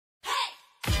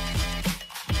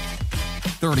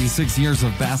36 years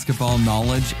of basketball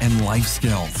knowledge and life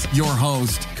skills. Your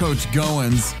host, Coach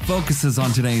Goins, focuses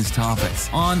on today's topics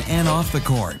on and off the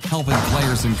court, helping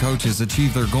players and coaches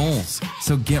achieve their goals.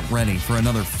 So get ready for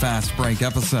another fast break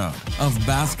episode of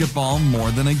Basketball More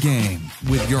Than a Game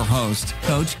with your host,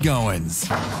 Coach Goins.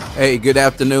 Hey, good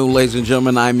afternoon, ladies and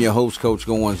gentlemen. I'm your host, Coach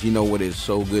Goins. You know what? It's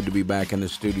so good to be back in the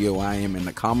studio. I am in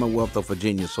the Commonwealth of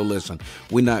Virginia. So listen,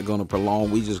 we're not going to prolong.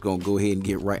 We're just going to go ahead and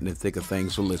get right in the thick of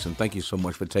things. So listen, thank you so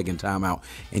much for taking time out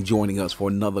and joining us for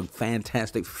another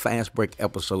fantastic fast break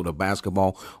episode of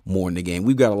Basketball More Than a Game.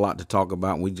 We've got a lot to talk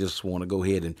about. We just want to go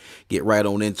ahead and get right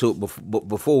on into it. But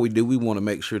before we do, we want to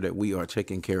make sure that we are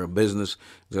taking care of business,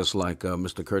 just like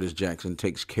Mr. Curtis Jackson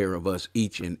takes care of us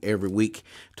each and every week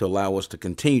to allow us to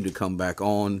continue to come back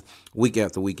on week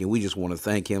after week. And we just want to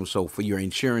thank him. So for your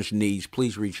insurance needs,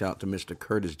 please reach out to Mr.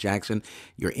 Curtis Jackson,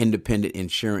 your independent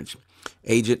insurance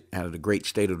agent out of the great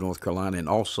state of North Carolina, and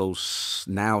also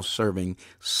now serving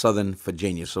Southern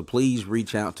Virginia. So please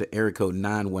reach out to area code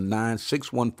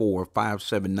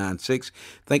 919-614-5796.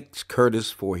 Thanks, Curtis,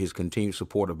 for his continued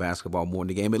support of Basketball More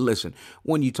Than a Game. And listen,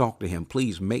 when you talk to him,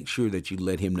 please make sure that you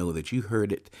let him know that you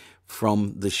heard it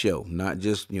from the show, not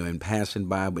just, in passing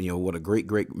by, but, what a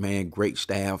great man, great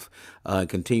staff.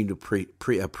 Continue to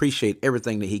appreciate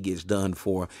everything that he gets done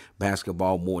for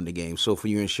Basketball More Than a Game. So for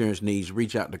your insurance needs,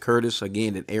 reach out to Curtis,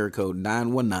 again, at area code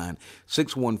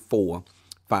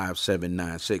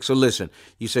 919-614-5796. So listen,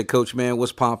 you said, Coach, man,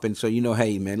 what's popping? So,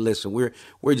 hey, man, listen, we're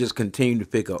just continuing to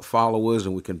pick up followers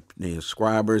and we can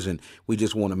subscribers, and we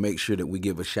just want to make sure that we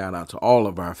give a shout out to all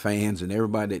of our fans and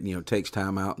everybody that, takes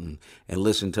time out and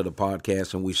listen to the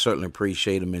podcast, and we certainly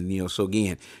appreciate them. And, so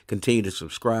again, continue to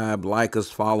subscribe, like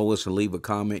us, follow us, and leave a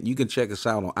comment. You can check us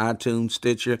out on iTunes,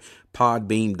 Stitcher,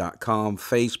 Podbean.com,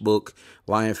 Facebook,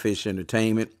 Lionfish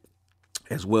Entertainment,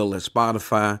 as well as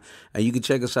Spotify. And you can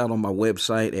check us out on my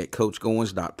website at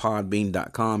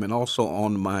coachgoins.podbean.com and also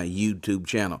on my YouTube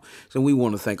channel. So we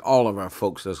want to thank all of our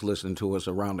folks that's listening to us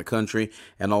around the country,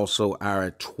 and also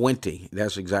our 20,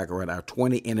 that's exactly right, our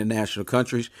 20 international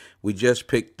countries. We just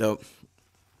picked up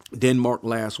Denmark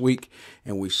last week,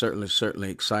 and we certainly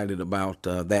excited about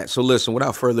that. So listen,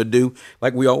 without further ado,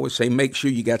 like we always say, make sure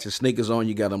you got your sneakers on,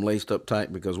 you got them laced up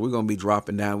tight, because we're going to be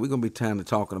dropping down. We're going to be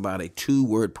talking about a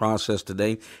 2-word process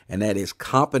today, and that is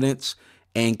competence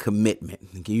and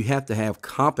commitment. You have to have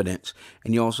competence,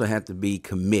 and you also have to be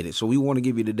committed. So we want to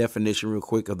give you the definition real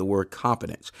quick of the word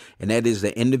competence, and that is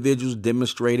the individual's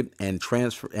demonstrated and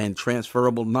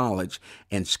transferable knowledge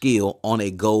and skill on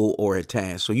a goal or a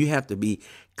task. So you have to be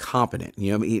competent,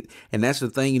 and that's the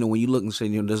thing, when you look and say,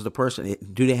 does the person,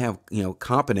 do they have,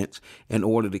 competence in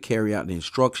order to carry out the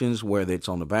instructions, whether it's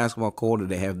on the basketball court, or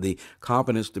they have the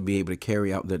competence to be able to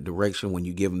carry out that direction when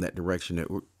you give them that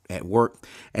direction at work.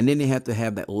 And then they have to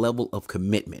have that level of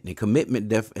commitment. And commitment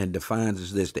defines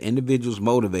as this: the individual's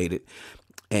motivated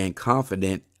and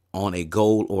confident on a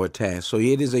goal or a task. So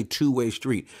it is a two-way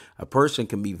street. A person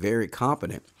can be very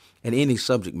competent in any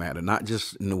subject matter, not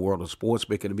just in the world of sports,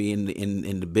 but it could be in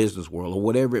the business world or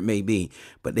whatever it may be,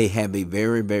 but they have a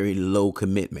very, very low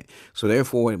commitment. So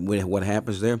therefore, what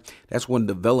happens there, that's when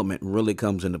development really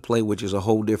comes into play, which is a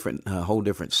whole different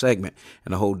segment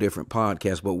and a whole different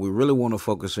podcast. But we really want to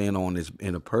focus in on is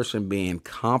in a person being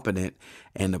competent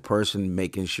and the person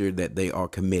making sure that they are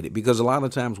committed. Because a lot of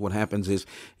times what happens is,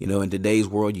 in today's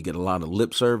world, you get a lot of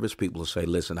lip service. People will say,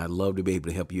 listen, I'd love to be able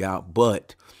to help you out,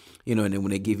 but and then when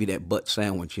they give you that butt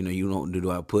sandwich, you don't do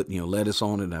I put, lettuce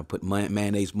on it, I put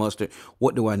mayonnaise, mustard,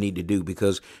 what do I need to do?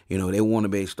 Because, they want to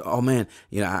be, oh man,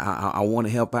 I want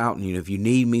to help out, and, if you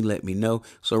need me, let me know.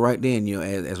 So right then,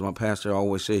 as my pastor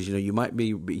always says, you might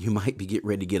be getting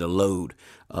ready to get a load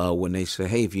when they say,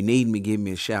 hey, if you need me, give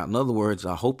me a shout. In other words,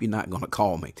 I hope you're not going to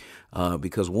call me,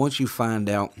 because once you find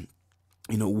out,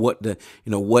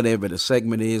 whatever the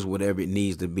segment is, whatever it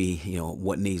needs to be,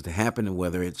 what needs to happen, and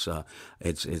whether it's a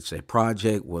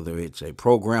project, whether it's a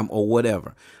program or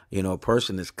whatever, a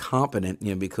person is competent,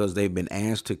 because they've been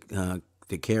asked to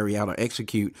carry out or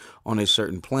execute on a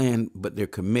certain plan, but their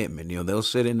commitment, they'll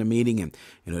sit in the meeting and,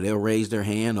 they'll raise their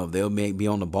hand, or they'll be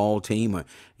on the ball team, or,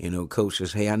 coach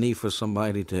says, hey, I need for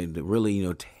somebody to really,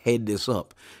 head this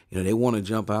up. They want to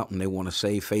jump out and they want to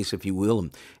save face, if you will,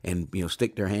 and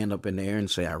stick their hand up in the air and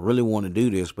say, I really want to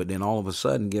do this. But then all of a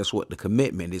sudden, guess what? The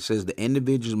commitment, it says the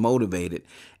individual is motivated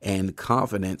and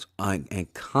confidence on a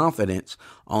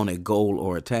goal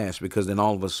or a task, because then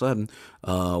all of a sudden,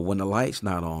 when the light's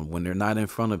not on, when they're not in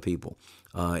front of people,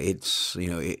 It's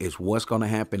it's what's going to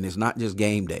happen. It's not just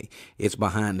game day. It's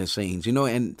behind the scenes.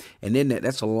 And then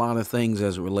that's a lot of things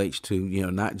as it relates to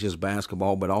not just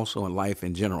basketball, but also in life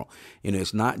in general.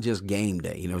 It's not just game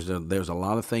day. There's a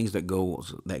lot of things that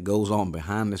goes on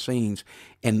behind the scenes,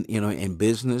 and in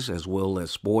business as well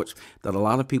as sports, that a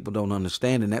lot of people don't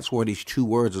understand, and that's where these two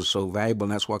words are so valuable,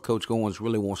 and that's why Coach Goins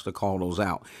really wants to call those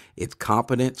out. It's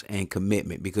competence and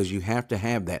commitment, because you have to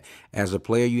have that as a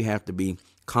player. You have to be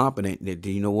competent that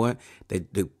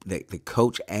the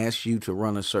coach asks you to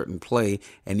run a certain play,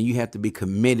 and you have to be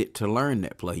committed to learn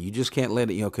that play. You just can't let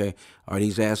it, okay, or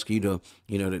he's asking you to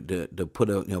to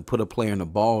put a player in the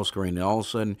ball screen, and all of a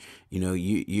sudden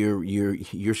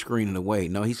you're screening away.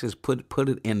 No, he says put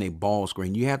it in a ball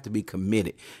screen. You have to be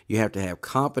committed. You have to have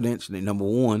confidence that, number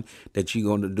one, that you're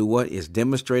going to do what is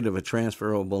demonstrative of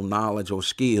transferable knowledge or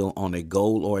skill on a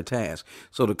goal or a task.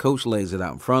 So the coach lays it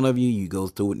out in front of you. You go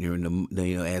through it, and you're in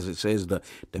the as it says, the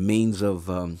means of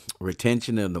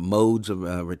retention, and the modes of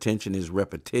retention is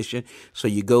repetition. So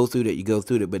you go through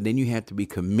that, but then you have to be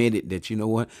committed that,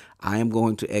 I am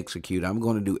going to execute. I'm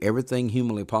going to do everything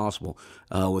humanly possible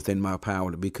within my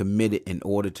power to be committed in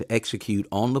order to execute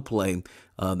on the play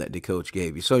that the coach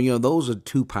gave you. So, those are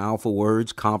two powerful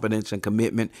words, competence and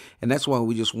commitment. And that's why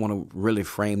we just want to really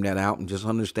frame that out and just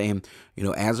understand,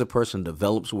 as a person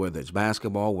develops, whether it's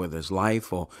basketball, whether it's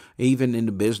life, or even in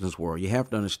the business world, you have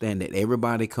to understand that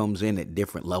everybody comes in at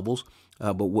different levels.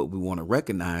 But what we want to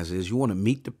recognize is you want to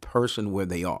meet the person where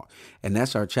they are. And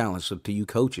that's our challenge. So to you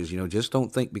coaches, just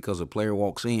don't think because a player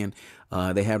walks in,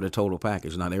 they have the total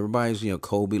package. Not everybody's,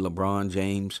 Kobe, LeBron,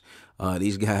 James,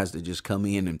 these guys that just come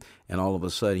in and all of a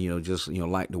sudden, just,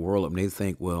 light the world up. And they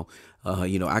think, well,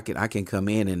 I can come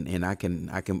in and I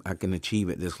can achieve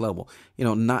at this level.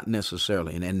 Not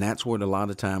necessarily. And that's where a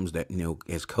lot of times that,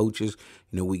 as coaches,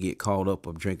 we get caught up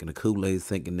of drinking the Kool-Aid,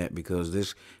 thinking that because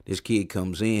this kid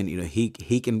comes in, he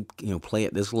can, play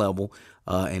at this level,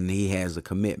 and he has a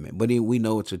commitment. But we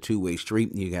know it's a two-way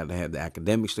street. You got to have the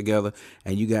academics together,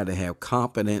 and you got to have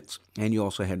competence, and you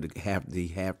also have to have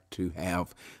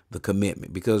the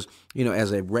commitment. Because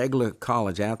as a regular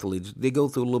college athlete, they go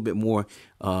through a little bit more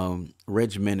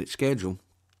regimented schedule,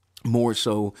 more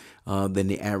so than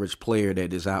the average player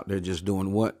that is out there just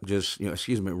doing what? Just,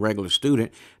 regular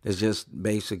student that's just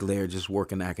basically there just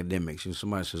working academics. And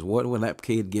somebody says, what? When that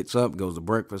kid gets up, goes to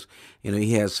breakfast,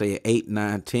 he has, say, 8,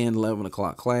 9, 10, 11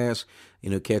 o'clock class,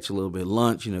 catch a little bit of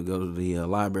lunch, go to the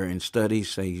library and study,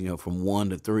 say, from 1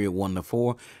 to 3 or 1 to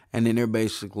 4, and then they're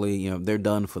basically, they're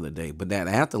done for the day. But that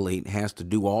athlete has to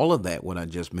do all of that, what I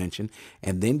just mentioned,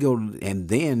 and then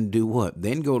do what?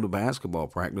 Then go to basketball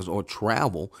practice or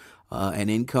travel, and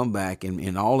then come back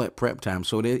and all that prep time.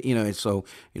 So that,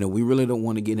 we really don't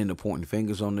want to get into pointing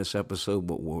fingers on this episode,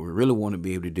 but what we really want to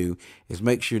be able to do is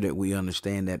make sure that we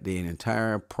understand that the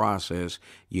entire process,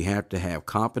 you have to have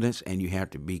confidence and you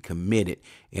have to be committed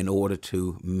in order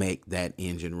to make that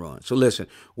engine run. So listen,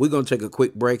 we're going to take a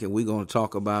quick break, and we're going to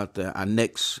talk about our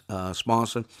next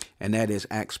sponsor, and that is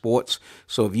Act Sports.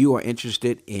 So if you are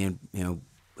interested in,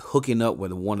 hooking up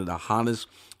with one of the hottest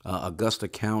Augusta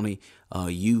County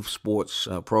youth sports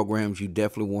programs, you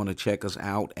definitely want to check us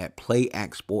out at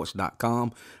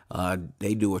playactsports.com.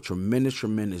 They do a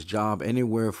tremendous job,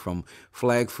 anywhere from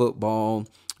flag football,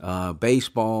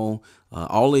 baseball,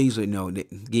 all these.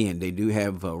 Again, they do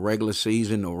have regular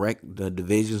season or the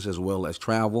divisions, as well as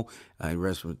travel. In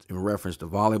reference to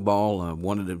volleyball,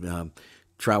 one of the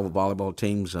travel volleyball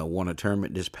teams won a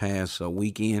tournament this past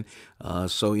weekend.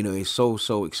 So, it's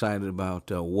so excited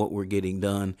about what we're getting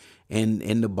done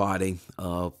in the body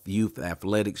of youth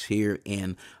athletics here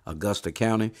in Augusta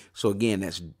County. So again,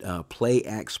 that's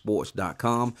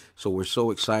playactsports.com. So we're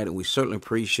so excited. We certainly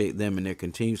appreciate them and their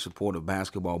continued support of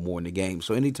basketball more in the game.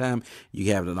 So anytime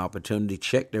you have an opportunity,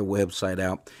 check their website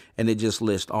out, and it just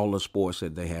lists all the sports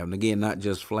that they have. And again, not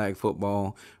just flag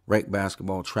football, rec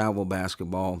basketball, travel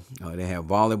basketball. They have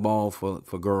volleyball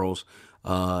for girls,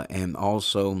 and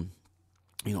also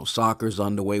soccer's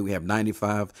underway. We have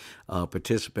 95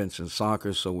 participants in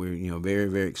soccer, so we're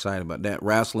very excited about that.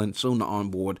 Wrestling, soon to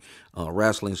onboard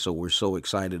wrestling, so we're so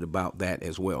excited about that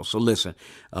as well. So listen,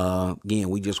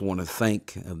 again, we just want to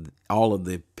thank all of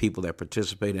the people that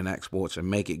participate in Act Sports and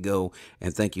make it go,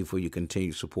 and thank you for your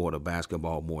continued support of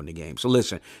basketball more in the game. So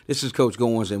listen, this is Coach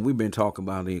Goins, and we've been talking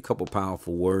about a couple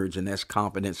powerful words, and that's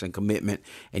confidence and commitment,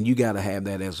 and you got to have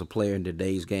that as a player in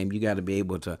today's game. You got to be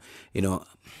able to,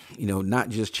 not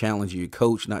just challenge your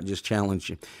coach, not just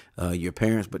challenge your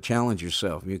parents, but challenge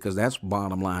yourself, because that's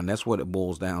bottom line. That's what it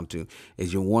boils down to,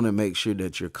 is you want to make sure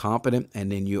that you're competent,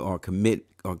 and then you are committed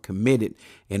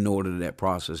in order to that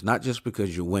process, not just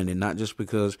because you're winning, not just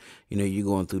because you're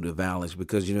going through the valleys,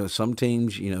 because some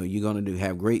teams you're going to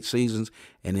have great seasons,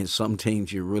 and then some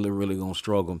teams you're really going to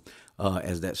struggle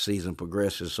as that season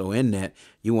progresses. So in that,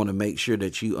 you want to make sure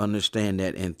that you understand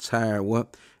that entire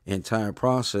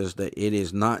process, that it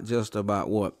is not just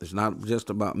about it's not just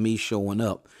about me showing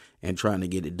up and trying to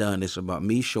get it done. It's about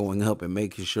me showing up and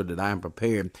making sure that I'm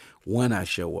prepared when I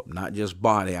show up, not just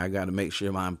body. I got to make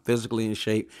sure I'm physically in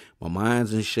shape, my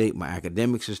mind's in shape, my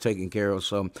academics is taken care of,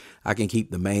 so I can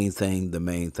keep the main thing the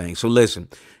main thing. So listen,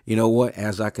 you know what?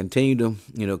 As I continue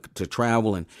to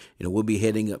travel, and we'll be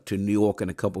heading up to New York in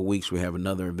a couple of weeks. We have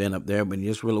another event up there, but you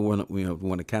just really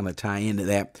want to kind of tie into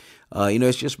that.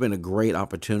 It's just been a great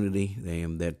opportunity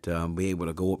that be able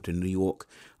to go up to New York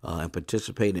and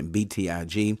participate in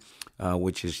BTIG,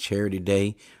 which is Charity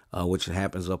Day, which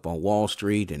happens up on Wall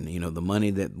Street. And, the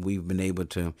money that we've been able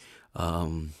to,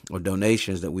 or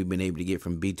donations that we've been able to get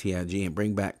from BTIG and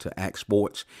bring back to ACT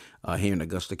Sports here in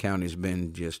Augusta County has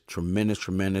been just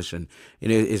tremendous. And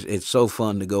it's so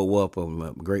fun to go up with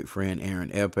my great friend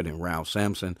Aaron Eppert and Ralph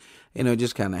Sampson,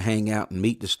 just kind of hang out and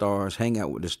meet the stars, hang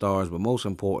out with the stars. But most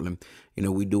importantly,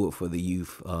 we do it for the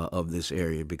youth of this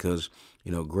area, because,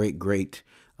 great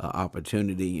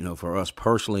opportunity, for us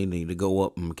personally to go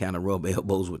up and kind of rub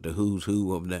elbows with the who's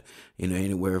who of the,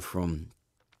 anywhere from,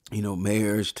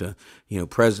 mayors to,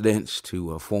 presidents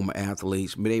to former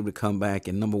athletes, be able to come back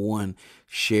and, number one,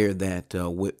 share that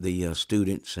with the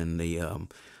students and the,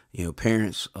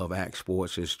 parents of ACT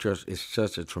Sports. It's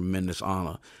such a tremendous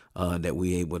honor that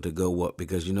we able to go up,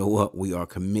 because you know what? We are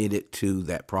committed to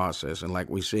that process. And like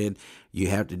we said, you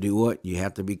have to do what? You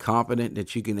have to be confident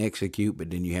that you can execute,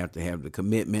 but then you have to have the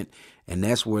commitment. And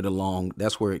that's where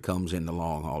it comes in the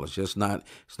long haul. It's not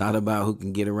about who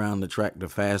can get around the track the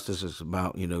fastest. It's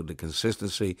about, the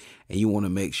consistency, and you want to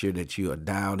make sure that you are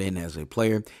dialed in as a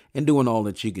player and doing all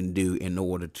that you can do in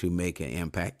order to make an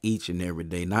impact each and every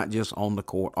day, not just on the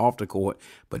court, off the court,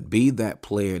 but be that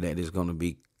player that is going to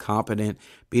be competent,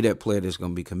 be that player that's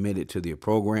going to be committed to the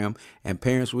program. And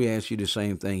parents, we ask you the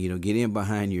same thing, get in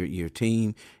behind your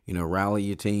team, rally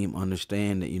your team,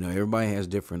 understand that, everybody has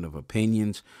different of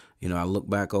opinions. I look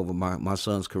back over my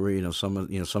son's career, some of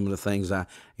the things I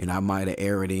might have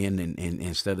erred in, and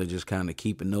instead of just kind of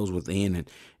keeping those within and,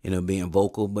 being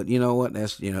vocal. But you know what?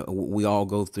 That's, we all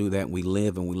go through that. We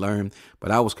live and we learn.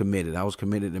 But I was committed. I was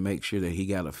committed to make sure that he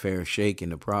got a fair shake in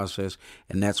the process.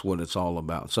 And that's what it's all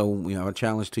about. So, a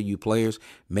challenge to you players,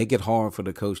 make it hard for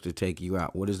the coach to take you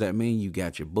out. What does that mean? You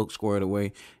got your book squared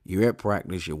away. You're at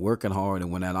practice. You're working hard.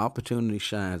 And when that opportunity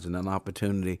shines and that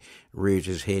opportunity rears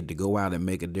its head to go out and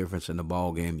make a difference in the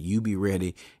ball game, you be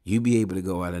ready. You be able to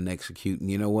go out and execute. And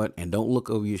you know what? And don't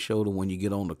look over your shoulder when you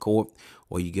get on the court,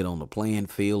 or you get on the playing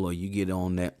field, or you get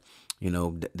on that,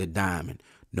 the diamond.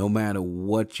 No matter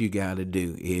what you got to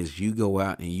do, is you go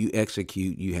out and you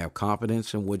execute. You have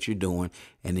confidence in what you're doing,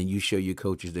 and then you show your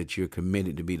coaches that you're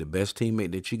committed to be the best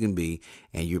teammate that you can be,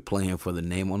 and you're playing for the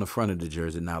name on the front of the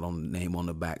jersey, not on the name on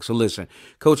the back. So listen,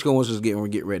 Coach Goins is getting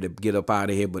ready to get up out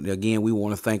of here. But again, we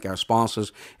want to thank our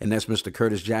sponsors, and that's Mr.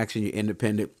 Curtis Jackson, your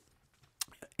independent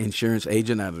insurance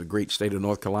agent out of the great state of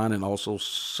North Carolina, and also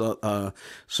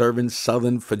serving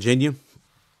Southern Virginia.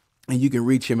 And you can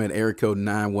reach him at area code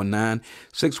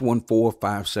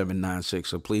 919-614-5796.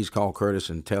 So please call Curtis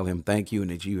and tell him thank you,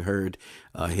 and that you heard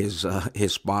his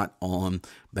spot on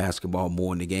basketball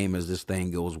more in the game as this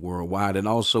thing goes worldwide. And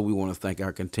also, we want to thank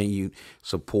our continued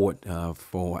support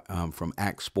from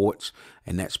ACT Sports,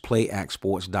 and that's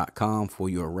playactsports.com for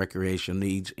your recreation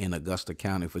needs in Augusta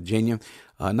County, Virginia.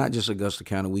 Not just Augusta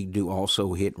County, we do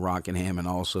also hit Rockingham and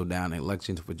also down in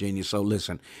Lexington, Virginia. So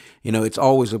listen, it's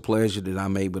always a pleasure that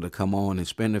I'm able to come on and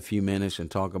spend a few minutes and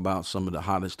talk about some of the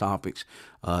hottest topics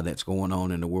that's going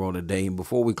on in the world today. And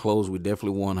before we close, we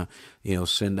definitely want to,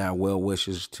 send our well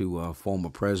wishes to former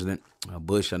President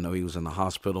Bush. I know he was in the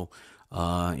hospital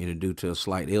due to a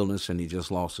slight illness, and he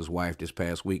just lost his wife this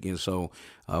past weekend. So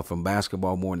from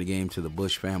basketball more in the game to the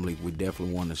Bush family, we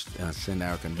definitely want to send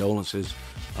our condolences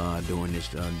during this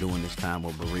time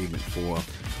of bereavement for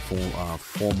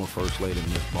former First Lady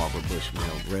Miss Barbara Bush.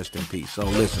 Rest in peace. So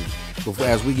listen,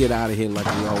 as we get out of here, like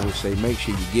we always say, make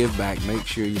sure you give back, make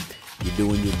sure you're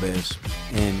doing your best,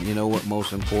 and you know what,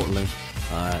 most importantly,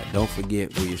 don't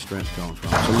forget where your strength comes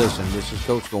from. So listen, this is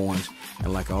Coach Goins,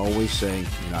 and like I always say,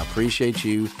 I appreciate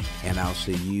you, and I'll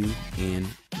see you in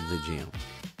the gym.